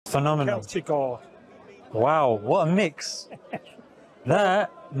Phenomenal. Celtic art. Wow, what a mix. That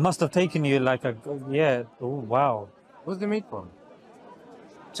must have taken you like a, yeah, oh, wow. What's the made from?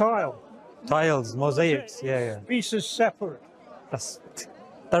 Tile. Tiles, mosaics, yeah. Pieces separate.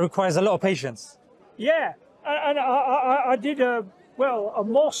 That requires a lot of patience. Yeah, and I did a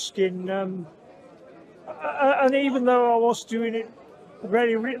mosque in, and even though I was doing it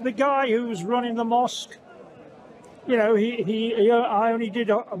the guy who was running the mosque, you know, I only did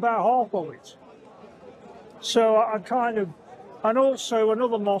about half of it. So I kind of, and also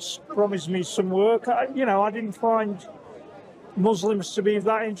another mosque promised me some work. You know, I didn't find Muslims to be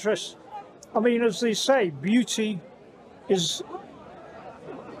that interested. I mean, as they say, beauty is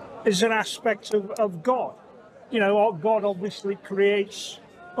an aspect of God. You know, God obviously creates,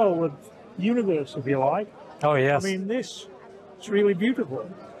 well, the universe, if you like. Oh, yes. I mean, it's really beautiful.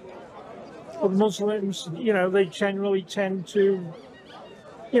 But Muslims, you know, they generally tend to,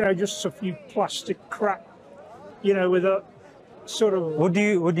 you know, just a few plastic crap, you know, with a sort of... Would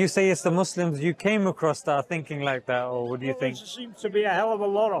you say it's the Muslims you came across that are thinking like that, or would you think... There seems to be a hell of a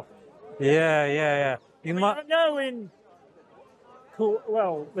lot of... Yeah. You might... I know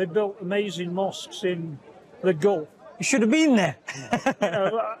well, they built amazing mosques in the Gulf. You should have been there. You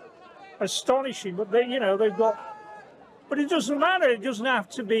know, astonishing, but they, you know, they've got... But it doesn't matter. It doesn't have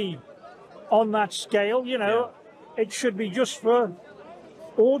to be on that scale, you know. Yeah. It should be just for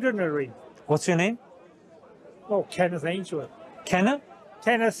ordinary. What's your name? Oh, Kenneth Ainsworth. Kenneth?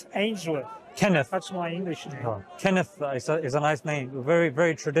 Kenneth Ainsworth. Kenneth. That's my English name. Oh, Kenneth is a nice name. Very,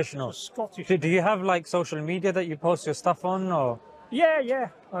 very traditional. Scottish. Do you have like social media that you post your stuff on, or? Yeah.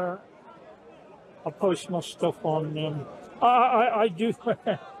 I post my stuff on. I do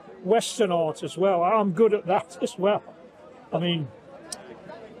Western art as well. I'm good at that as well. I mean,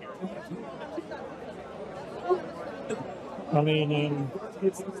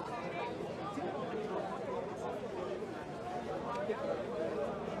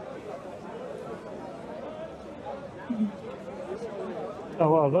 oh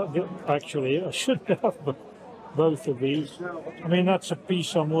well, actually, I should have both of these. I mean, that's a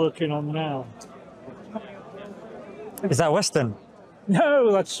piece I'm working on now. Is that Western?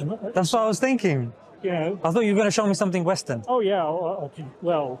 No, that's what I was thinking. You know, I thought you were going to show me something Western. Oh yeah,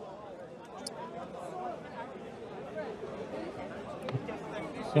 well.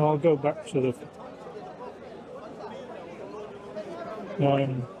 So I'll go back to the.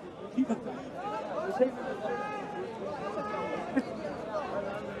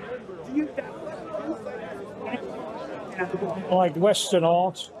 Like Western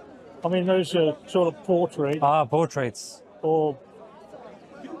art. I mean, those are sort of portraits. Ah, portraits. Or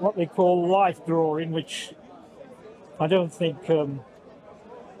what they call life drawing, which I don't think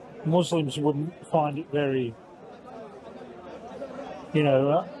Muslims wouldn't find it very, you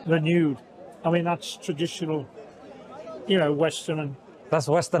know, renewed. I mean, that's traditional, you know, Western. And that's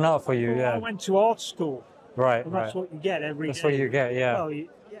Western art for you, yeah. I went to art school. Right, and that's what you get every day. That's what you get, yeah. Well, yeah.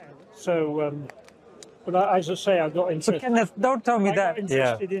 So, but as I say, I got interested. So Kenneth, don't tell me I that. got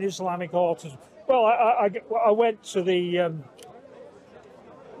interested in Islamic art. Well, I went to the,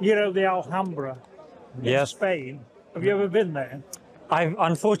 you know, the Alhambra in Spain. Have you ever been there?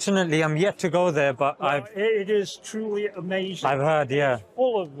 Unfortunately, I'm yet to go there, but it is truly amazing. I've heard, yeah. It's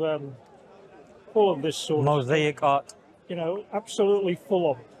full of this sort of mosaic art. You know, absolutely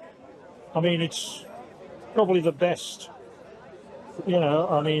full of it. I mean, it's probably the best. You know,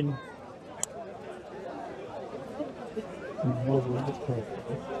 I mean.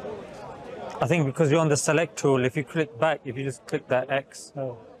 I think because you're on the select tool, if you click back, if you just click that X,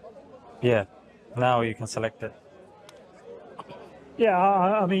 yeah, now you can select it. Yeah,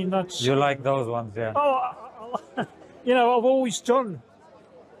 I mean, that's... You like those ones, yeah. Oh, you know, I've always done.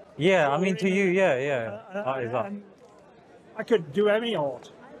 Yeah, I mean, to you, yeah. Art is art. I could do any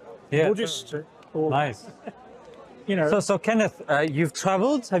art. Yeah. Buddhist. Nice. You know. So Kenneth, you've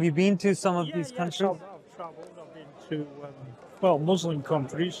traveled? Have you been to some of these countries? I've traveled. I've been to, well, Muslim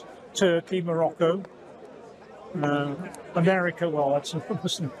countries. Turkey, Morocco, America. Well, that's a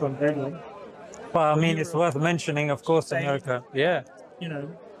Muslim country. But I mean, it's worth mentioning, of course, Spain, America. Yeah. You know.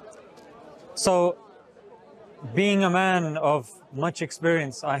 So, being a man of much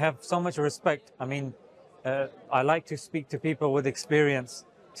experience, I have so much respect. I mean, I like to speak to people with experience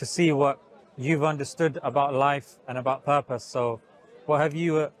to see what you've understood about life and about purpose. So, what have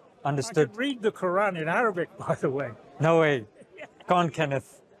you understood? I can read the Quran in Arabic, by the way. No way. Go on,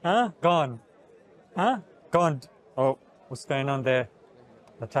 Kenneth. Huh? Gone. Huh? Gone. Oh, what's going on there?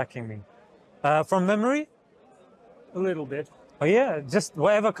 Attacking me. From memory? A little bit. Oh yeah, just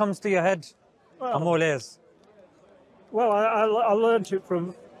whatever comes to your head. Well, I'm all ears. Well, I learned it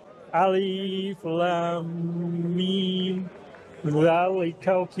from Alif Lam Mim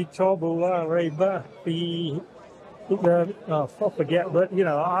Zalikal Kitabu La Rayba Fihi. Oh, I forget, but you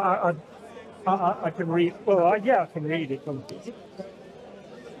know, I can read. Well, yeah, I can read it.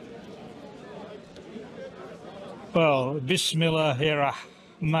 Well,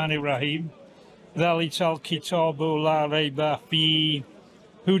 Bismillahirrahmanirrahim. Zalikal Kitabu La Rayba Fihi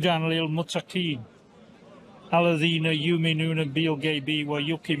Hudan Lil Muttaqin. Alladhina yuminuna bil ghaibi wa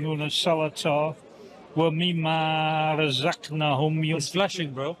yuqimuna salata wa mimma razaqnahum It's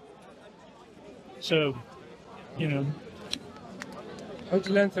flashing, bro. So, you know. How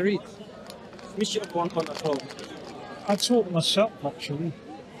to learn to read? Mission one on at home. I taught myself, actually.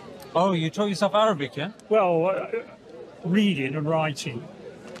 Oh, you taught yourself Arabic, yeah? Well, reading and writing.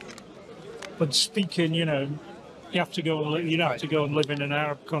 But speaking, you know, you have to go and live in an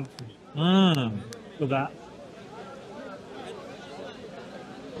Arab country for that.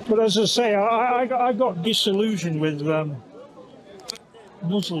 But as I say, I got disillusioned with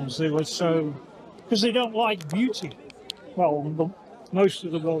Muslims. They were so, because they don't like beauty. Well, most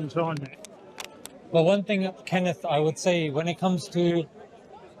of the wrong time. Well, one thing, Kenneth, I would say when it comes to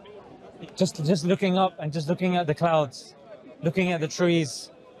just looking up and just looking at the clouds, looking at the trees,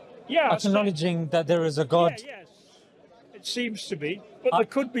 acknowledging that there is a God. Yeah, yes, it seems to be. But there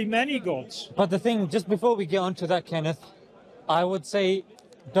could be many gods. But the thing, just before we get onto that, Kenneth, I would say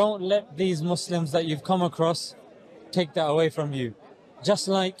don't let these Muslims that you've come across take that away from you. Just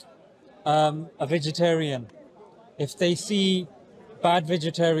like a vegetarian, if they see bad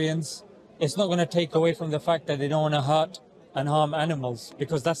vegetarians, it's not going to take away from the fact that they don't want to hurt and harm animals,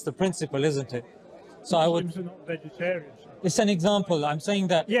 because that's the principle, isn't it? So Muslims are not vegetarians. It's an example. I'm saying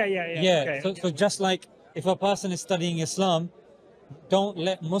that. Yeah. Okay. So just like if a person is studying Islam, don't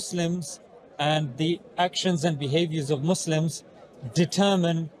let Muslims and the actions and behaviors of Muslims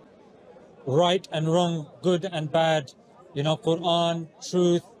determine right and wrong, good and bad, you know, Quran,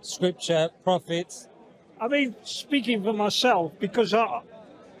 truth, scripture, prophets. I mean, speaking for myself, because I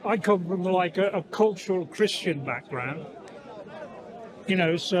come from like a cultural Christian background, you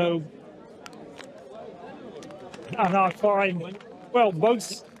know, so, and I find, well,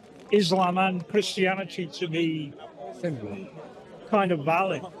 both Islam and Christianity to be kind of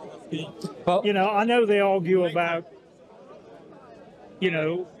valid. But, you know, I know they argue about, you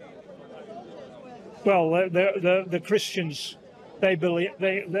know, well, the Christians, they believe,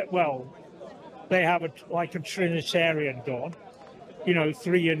 they have like a Trinitarian God, you know,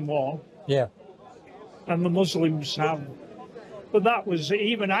 3 in 1. yeah. And the Muslims have, but that was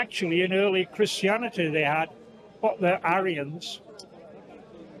even actually in early Christianity, they had what the Aryans,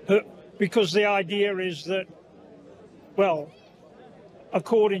 because the idea is that, well,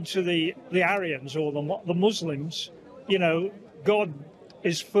 according to the Aryans or the Muslims, you know, God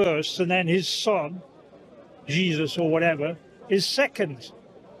is first and then his son, Jesus or whatever, is second.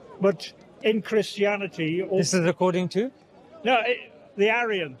 But in Christianity... This is according to? No, the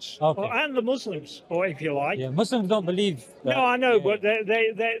Aryans, okay. And the Muslims, or if you like. Yeah, Muslims don't believe that. No, I know,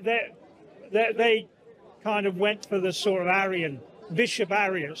 yeah. but they kind of went for the sort of Aryan, Bishop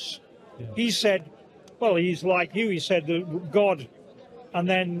Arius. Yeah. He said, well, he's like you, he said that God, and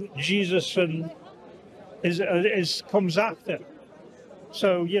then Jesus and comes after.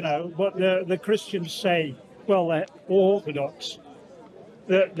 So, you know, but the Christians say, well, they're Orthodox,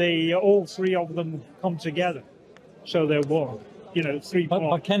 that all 3 of them come together. So they're one, you know, 3 parts.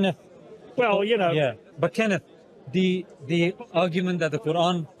 But Kenneth, well, you know. Yeah, but Kenneth, the argument that the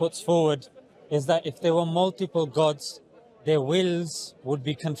Quran puts forward is that if there were multiple gods, their wills would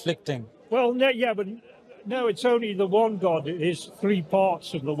be conflicting. Well, no, yeah, but no, it's only the one God. It is 3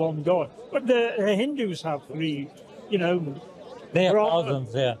 parts of the one God. But the Hindus have 3, you know. They have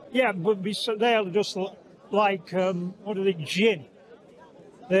thousands, yeah. Yeah, but they are just like, what are they, jinn?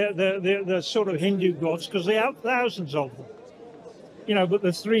 They're sort of Hindu gods, because they have thousands of them. You know, but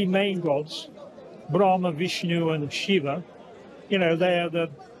the 3 main gods, Brahma, Vishnu, and Shiva, you know, they are the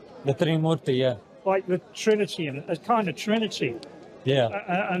Trimurti, yeah. Like the Trinity, a kind of Trinity. Yeah.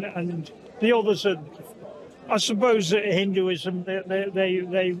 And the others are, I suppose, Hinduism,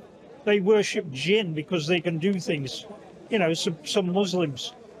 they worship jinn because they can do things. You know, some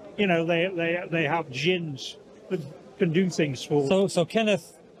Muslims, you know, they have jinns that can do things for them. So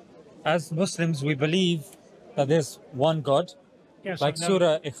Kenneth, as Muslims, we believe that there's one God. Yes, like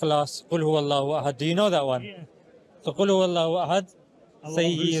Surah Ikhlas, Qul Huwallahu Ahad. Do you know that one? Yeah. So Qul Huwallahu Ahad, say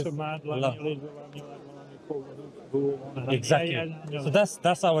He is Allah. Exactly. Yeah, so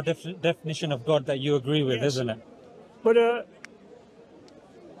that's our definition of God that you agree with, isn't it? But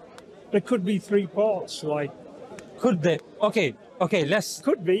there could be 3 parts, like. Could they? Okay, Okay, let's.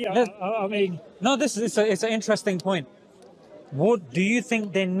 Could be. I mean, No, this is it's an interesting point. What do you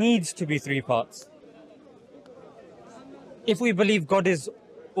think there needs to be three parts? If we believe God is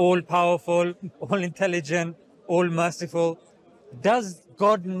all powerful, all intelligent, all merciful, does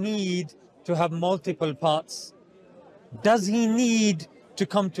God need to have multiple parts? Does he need to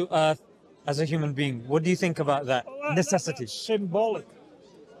come to earth as a human being? What do you think about that? Necessity. That's symbolic.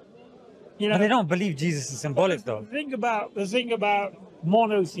 You But they know, don't believe Jesus is symbolic though. the thing about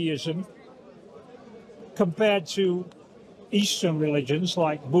monotheism compared to Eastern religions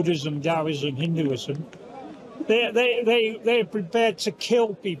like Buddhism, Taoism, Hinduism, they're prepared to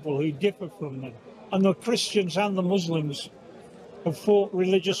kill people who differ from them. And the Christians and the Muslims have fought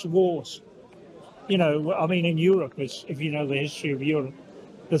religious wars. You know, I mean, in Europe, if you know the history of Europe,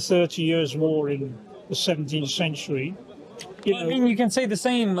 the 30 Years' War in the 17th century. You know, I mean, you can say the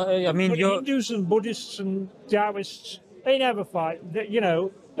same. I mean, but you're. Hindus and Buddhists and Taoists, they never fight. You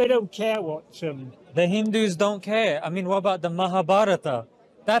know, they don't care what. The Hindus don't care. I mean, what about the Mahabharata?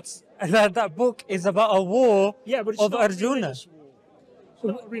 That book is about a war Yeah, but it's of not Arjuna. religious war. It's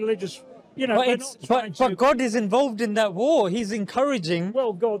not religious. You know, But they're it's not trying but to. God is involved in that war. He's encouraging.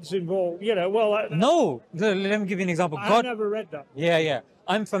 Well, God's involved. You know, well, No, let me give you an example. I've God. never read that. Yeah.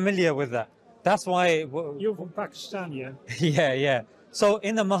 I'm familiar with that. That's why. You're from Pakistan, yeah? Yeah. So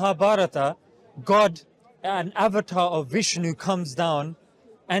in the Mahabharata, God, an avatar of Vishnu, comes down,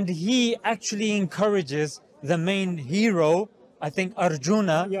 and he actually encourages the main hero, I think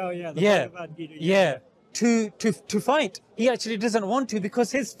Arjuna. Yeah. The Yeah. Bhagavad Gita, Yeah. To fight. He actually doesn't want to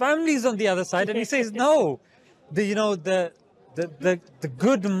because his family's on the other side, and he says no. The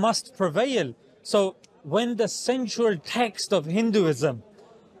good must prevail. So when the central text of Hinduism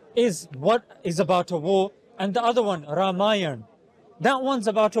is what is about a war, and the other one, Ramayana, that one's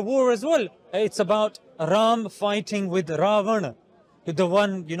about a war as well. It's about Ram fighting with Ravana, the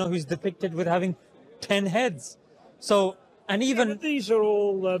one who's depicted with having 10 heads. So, and even But these are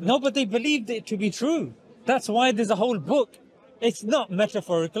all. no, but they believed it to be true. That's why there's a whole book. It's not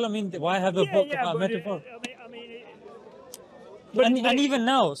metaphorical. I mean, why have a book about metaphor? And even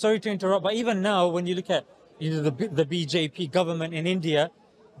now, sorry to interrupt, but even now, when you look at the BJP government in India,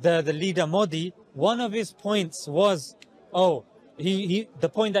 the leader Modi, one of his points was,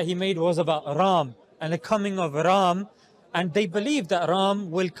 the point that he made was about Ram and the coming of Ram, and they believe that Ram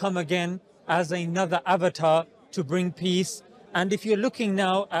will come again as another avatar to bring peace. And if you're looking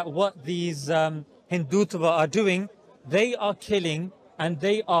now at what these Hindutva are doing, they are killing and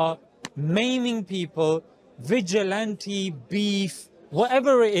they are maiming people, vigilante, beef,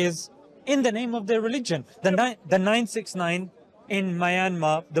 whatever it is, in the name of their religion. The 969 in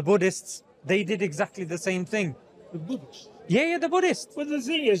Myanmar, the Buddhists, they did exactly the same thing. The Buddhists. Yeah, the Buddhists. But the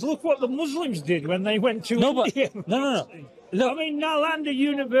thing is, look what the Muslims did when they went to India. No. Look, I mean, Nalanda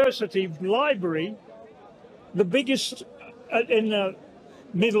University Library, the biggest in the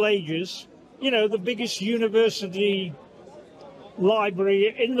Middle Ages, the biggest university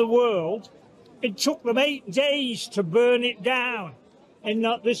library in the world. It took them 8 days to burn it down. And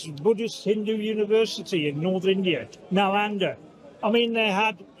not this Buddhist Hindu university in North India, Nalanda. I mean, they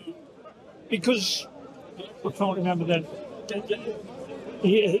had, because I can't remember that.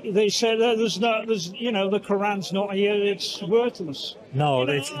 They said there's the Quran's not here, it's worthless. no,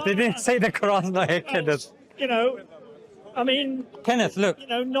 they didn't say the Quran's not here, Kenneth. I mean, Kenneth, look.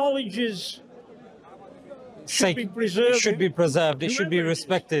 Knowledge should be preserved. It should be preserved. It should be Whoever it is.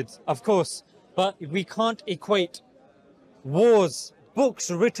 respected, of course. But we can't equate wars, books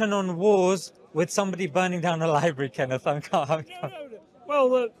written on wars, with somebody burning down a library, Kenneth.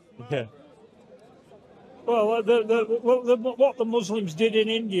 Well, Yeah. what the Muslims did in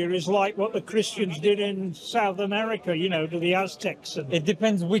India is like what the Christians did in South America, to the Aztecs. And It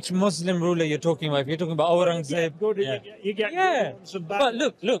depends which Muslim ruler you're talking about. If you're talking about Aurangzeb, you get yeah. good ones and bad But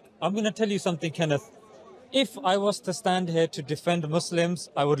ones. look, I'm going to tell you something, Kenneth. If I was to stand here to defend Muslims,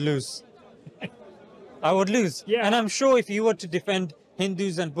 I would lose. I would lose. Yeah. And I'm sure if you were to defend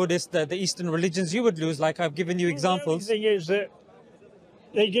Hindus and Buddhists, the Eastern religions, you would lose, like I've given you examples. The only thing is that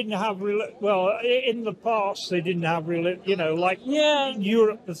they didn't have, in the past, they didn't have, like Yeah. in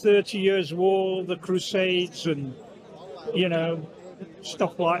Europe, the 30 Years' War, the Crusades, and,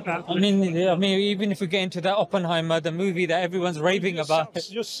 stuff like that. I mean, even if we get into that Oppenheimer, the movie that everyone's raving about, I've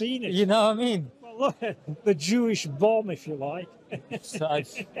just seen it. you know what I mean? Well, look, the Jewish bomb, if you like. So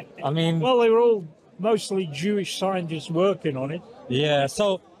I mean, Well, they were all mostly Jewish scientists working on it. yeah.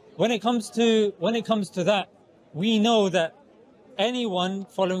 So when it comes to that, we know that anyone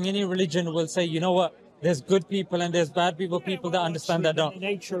following any religion will say, you know what? There's good people and there's bad people. People that understand that The don't.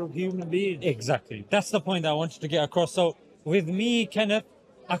 nature of human beings. Exactly. That's the point that I wanted to get across. So with me, Kenneth,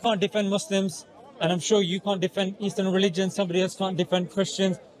 I can't defend Muslims, and I'm sure you can't defend Eastern religion. Somebody else can't defend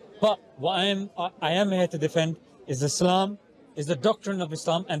Christians. But what I am here to defend is Islam, is the doctrine of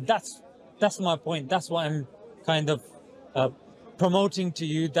Islam, and that's my point. That's what I'm kind of promoting to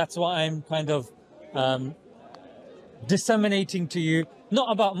you. That's what I'm kind of disseminating to you.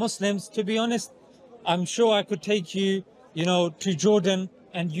 Not about Muslims, to be honest. I'm sure I could take you, to Jordan,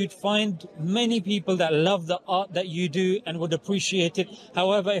 and you'd find many people that love the art that you do and would appreciate it.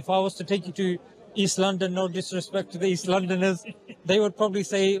 However, if I was to take you to East London, no disrespect to the East Londoners, they would probably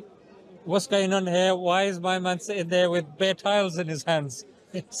say, what's going on here? Why is my man sitting there with bare tiles in his hands?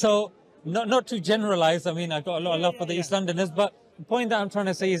 So, not to generalize, I mean, I've got a lot of love for the East Londoners, but the point that I'm trying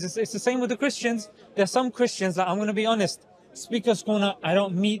to say is it's the same with the Christians. There are some Christians that I'm going to be honest, Speaker's Corner, I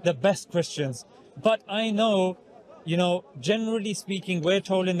don't meet the best Christians. But I know, generally speaking, we're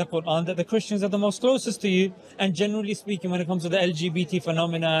told in the Quran that the Christians are the most closest to you. And generally speaking, when it comes to the LGBT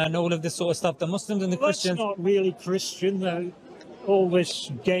phenomena and all of this sort of stuff, the Muslims and the Christians... That's not really Christian, though. All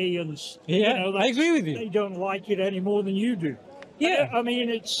this gay and... I agree with you. They don't like it any more than you do. Yeah. I mean,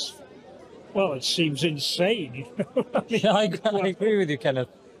 it's... Well, it seems insane. I agree with you, Kenneth.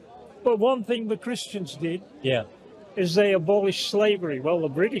 But one thing the Christians did... Yeah. ...is they abolished slavery. Well, the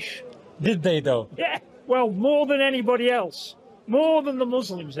British... Did they, though? Yeah, well, more than anybody else. More than the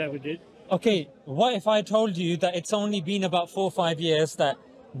Muslims ever did. Okay, what if I told you that it's only been about 4 or 5 years that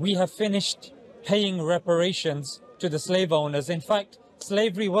we have finished paying reparations to the slave owners? In fact,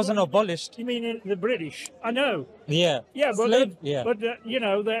 slavery wasn't abolished. You mean in the British? I know. Yeah. Yeah, but,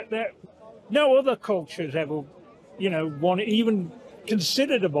 that no other cultures ever, even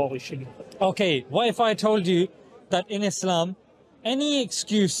considered abolishing it. Okay, what if I told you that in Islam, any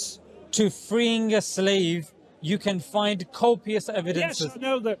excuse to freeing a slave, you can find copious evidences. Yes, I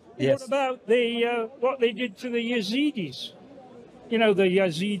know that. Yes. What about what they did to the Yazidis? The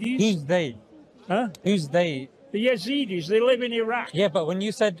Yazidis? Who's they? Huh? Who's they? The Yazidis, they live in Iraq. Yeah, but when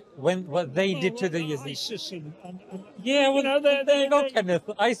you said what they did to the Yazidis. ISIS and Yeah, well, there you go, Kenneth.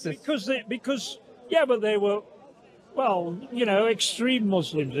 ISIS. Because but they were, extreme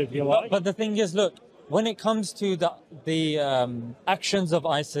Muslims, if you like. But the thing is, look, when it comes to the actions of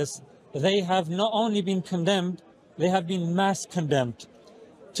ISIS, they have not only been condemned, they have been mass condemned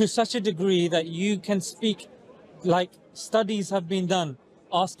to such a degree that you can speak, like studies have been done,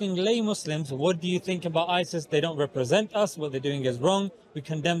 asking lay Muslims, what do you think about ISIS? They don't represent us, what they're doing is wrong, we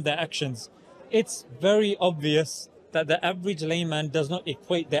condemn their actions. It's very obvious that the average layman does not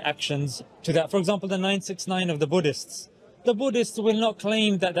equate their actions to that. For example, the 969 of the Buddhists. The Buddhists will not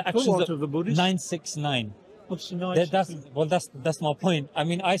claim that the actions of the Buddhists? 969. What's the 969? That's my point. I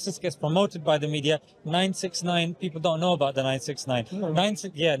mean, ISIS gets promoted by the media. 969, people don't know about the 969. Oh.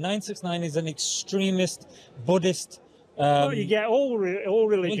 969 is an extremist Buddhist. You get all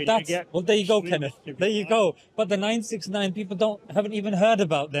religions. There you go, Kenneth. extremists, There you go. But the 969 people haven't even heard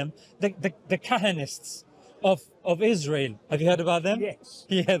about them. The Kahanists of Israel. Have you heard about them? Yes.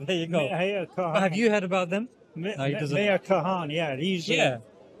 Yeah, there you go. Have you heard about them? No, he doesn't. Meir Kahan, yeah, he's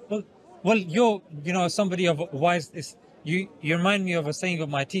Well, you're somebody of wise. You remind me of a saying of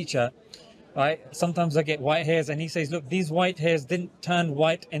my teacher. Right? Sometimes I get white hairs, and he says, "Look, these white hairs didn't turn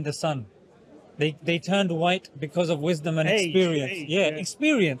white in the sun. They turned white because of wisdom and experience.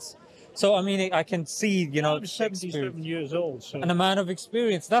 Experience. So I mean, I can see, I'm 77 years old, so. and a man of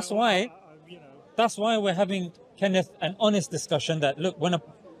experience. That's why we're having, Kenneth, an honest discussion. That look, when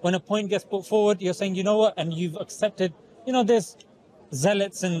a point gets put forward, you're saying, you know what, and you've accepted. There's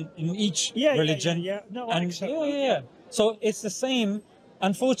zealots in each religion. No, and I accept So it's the same.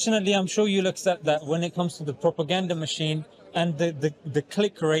 Unfortunately, I'm sure you'll accept that when it comes to the propaganda machine and the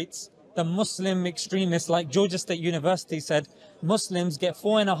click rates, the Muslim extremists, like Georgia State University said, Muslims get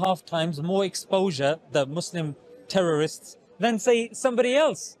 4.5 times more exposure, the Muslim terrorists, than say somebody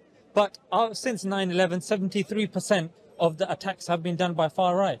else. But since 9/11, 73% of the attacks have been done by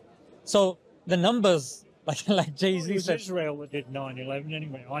far right. So the numbers, like Jay-Z it was said, Israel that did 9/11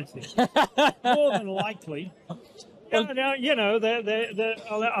 anyway, I think. More than likely.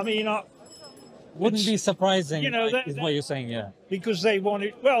 Wouldn't be surprising, is what you're saying, yeah. Because they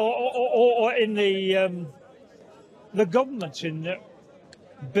wanted, or in the government,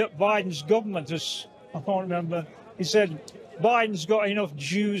 Biden's government, I can't remember, he said Biden's got enough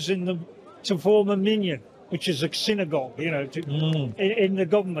Jews in them to form a minyan, which is a synagogue, in the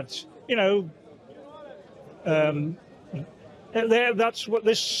government. That's what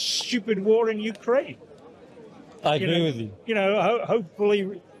this stupid war in Ukraine. I agree with you.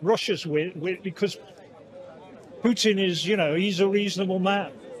 Hopefully Russia's with because Putin is, he's a reasonable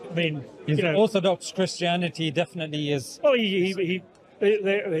man. I mean, His Orthodox Christianity definitely is. Well,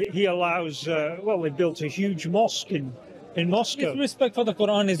 he allows. Well, they built a huge mosque in Moscow. His respect for the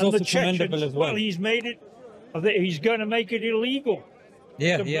Quran is And also the Chechens, commendable as well. he's made it. He's going to make it illegal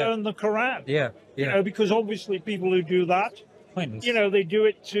to burn the Quran. You know, because obviously people who do that, Pointless. you know, they do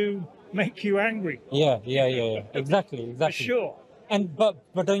it to make you angry. Exactly. For sure. And but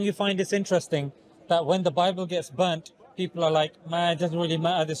don't you find it's interesting that when the Bible gets burnt, people are like, man, it doesn't really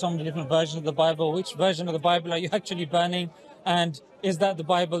matter. There's so many different versions of the Bible. Which version of the Bible are you actually burning? And is that the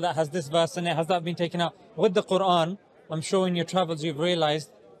Bible that has this verse in it? Has that been taken out? With the Quran, I'm sure in your travels you've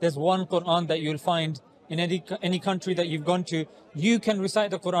realized there's one Quran that you'll find in any country that you've gone to. You can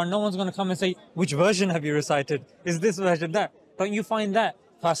recite the Quran. No one's going to come and say, which version have you recited? Is this version that? Don't you find that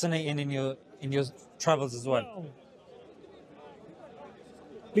fascinating in your travels as well?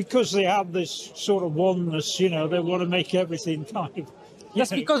 Because they have this sort of oneness, you know, they want to make everything kind of.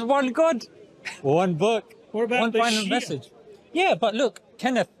 That's because one God, one book, What about one the final Shia? message. Yeah, but look,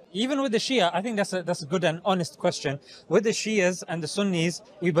 Kenneth, even with the Shia, I think that's a good and honest question. With the Shias and the Sunnis,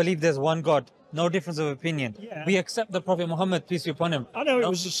 we believe there's one God, no difference of opinion. Yeah. We accept the Prophet Muhammad, peace be upon him. I know it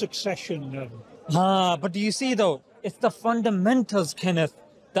was a succession. But do you see though, it's the fundamentals, Kenneth,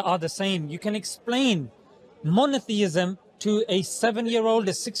 that are the same. You can explain monotheism to a 7-year-old,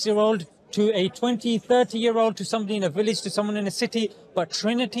 a 6-year-old, to a 20, 30-year-old, to somebody in a village, to someone in a city. But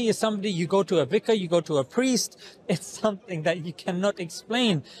Trinity is somebody, you go to a vicar, you go to a priest. It's something that you cannot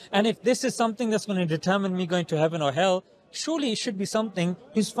explain. And if this is something that's going to determine me going to heaven or hell, surely it should be something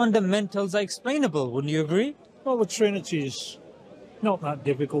whose fundamentals are explainable. Wouldn't you agree? Well, the Trinity is not that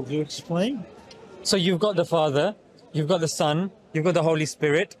difficult to explain. So you've got the Father, you've got the Son, you've got the Holy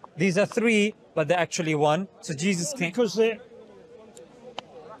Spirit. These are three, but they're actually one. So Jesus came. Because they're.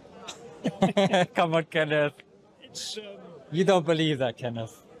 Come on, Kenneth. It's, You don't believe that,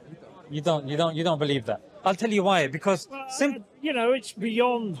 Kenneth. You don't believe that. I'll tell you why. Because you know, it's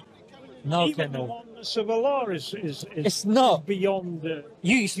beyond. no, Even the Kenneth. oneness of Allah is It's not. beyond.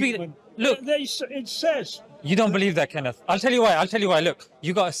 You speak. human. Look, It says. you don't believe that, Kenneth. I'll tell you why. Look,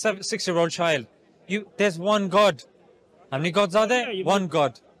 you got a 6-year-old child. There's one God. How many gods are there? Yeah, One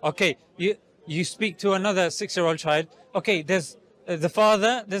God. Okay. You speak to another 6-year-old child. Okay. There's the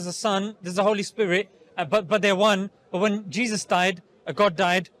Father. There's the Son. There's the Holy Spirit. But they're one. But when Jesus died, God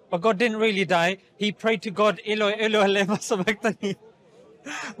died. But God didn't really die. He prayed to God, Eloi, Eloi, lema sabachthani.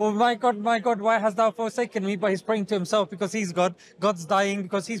 Well, my God, why hast thou forsaken me? But he's praying to himself because he's God. God's dying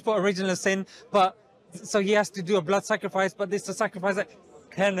because he's put original sin. But so he has to do a blood sacrifice. But this is a sacrifice.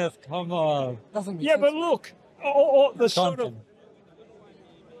 Kenneth, come on. Yeah, but look, the sort of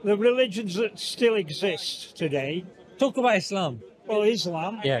the religions that still exist today. Talk about Islam. Well,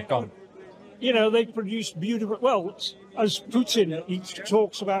 Islam. Yeah, go on. You know, they produce beautiful. Well, as Putin, he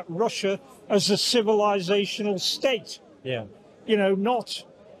talks about Russia as a civilizational state. Yeah. You know, not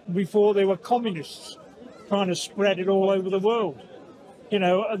before they were communists, trying to spread it all over the world. You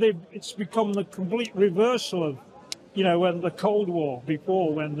know, it's become the complete reversal of, you know, when the Cold War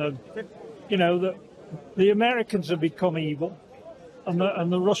before, when the Americans have become evil,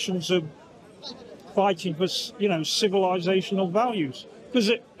 and the Russians are fighting for, you know, civilizational values. Because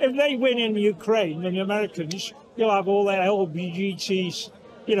if they win in Ukraine, then the Americans, you'll have all their LBGTs,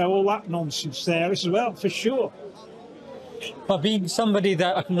 you know, all that nonsense there as well, for sure. But being somebody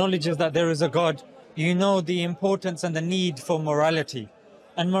that acknowledges that there is a God, you know the importance and the need for morality.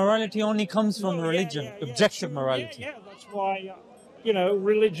 And morality only comes from religion, objective morality. Yeah, that's why, you know,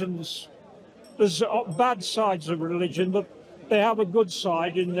 religions, there's bad sides of religion, but they have a good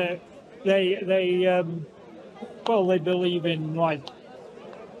side in that they believe in, like,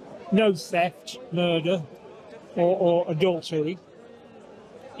 no theft, murder, or adultery,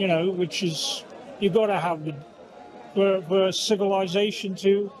 you know, which is, you've got to have for civilization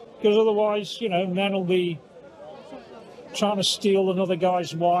to, because otherwise, you know, men will be trying to steal another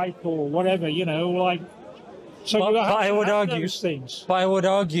guy's wife or whatever, you know, like. So But I would argue, those things. But I would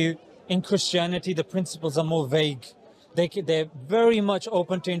argue, in Christianity, the principles are more vague. They're very much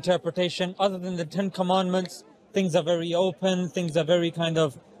open to interpretation. Other than the 10 Commandments, things are very open. Things are very kind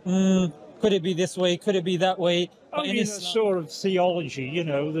of, could it be this way? Could it be that way? I mean, the sort of theology, you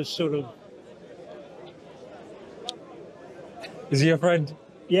know, the sort of. Is he your friend?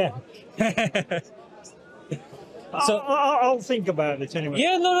 Yeah. So I'll think about it anyway.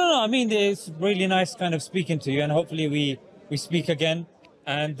 yeah, no. I mean, it's really nice kind of speaking to you, and hopefully we speak again.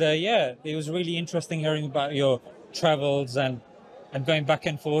 And yeah, it was really interesting hearing about your travels and going back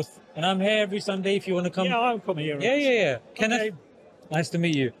and forth. And I'm here every Sunday if you want to come. Yeah, I'll come here. Yeah. Kenneth, Okay. nice to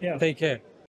meet you. Yeah. Take care.